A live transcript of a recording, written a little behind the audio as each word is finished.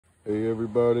Hey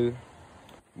everybody,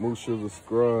 Musha the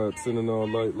Scribe, sending all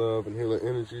light, love, and healing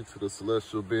energy to the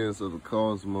celestial beings of the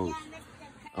cosmos.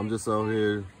 I'm just out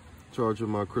here charging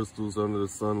my crystals under the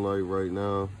sunlight right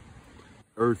now,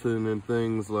 earthing and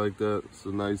things like that. It's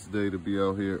a nice day to be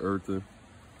out here earthing.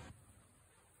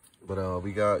 But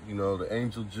we got, the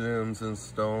angel gems and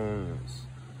stones,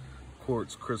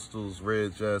 quartz crystals,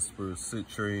 red jasper,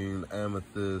 citrine,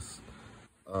 amethyst,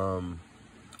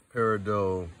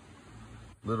 peridot.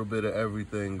 Little bit of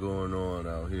everything going on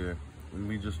out here, and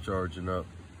we just charging up.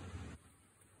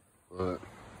 But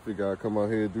figure I'd come out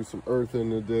here and do some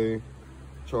earthing today,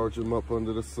 charge them up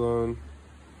under the sun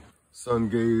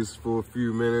gaze for a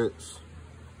few minutes,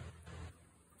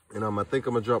 and I think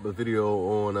I'm gonna drop a video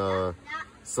on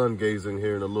sun gazing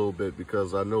here in a little bit,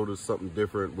 because I noticed something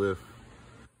different with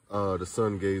the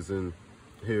sun gazing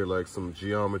here, like some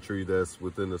geometry that's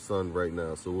within the sun right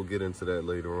now. So we'll get into that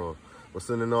later on. We're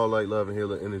sending all light, love, and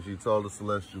healing energy to all the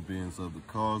celestial beings of the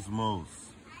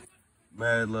cosmos.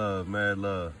 Mad love, mad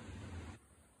love.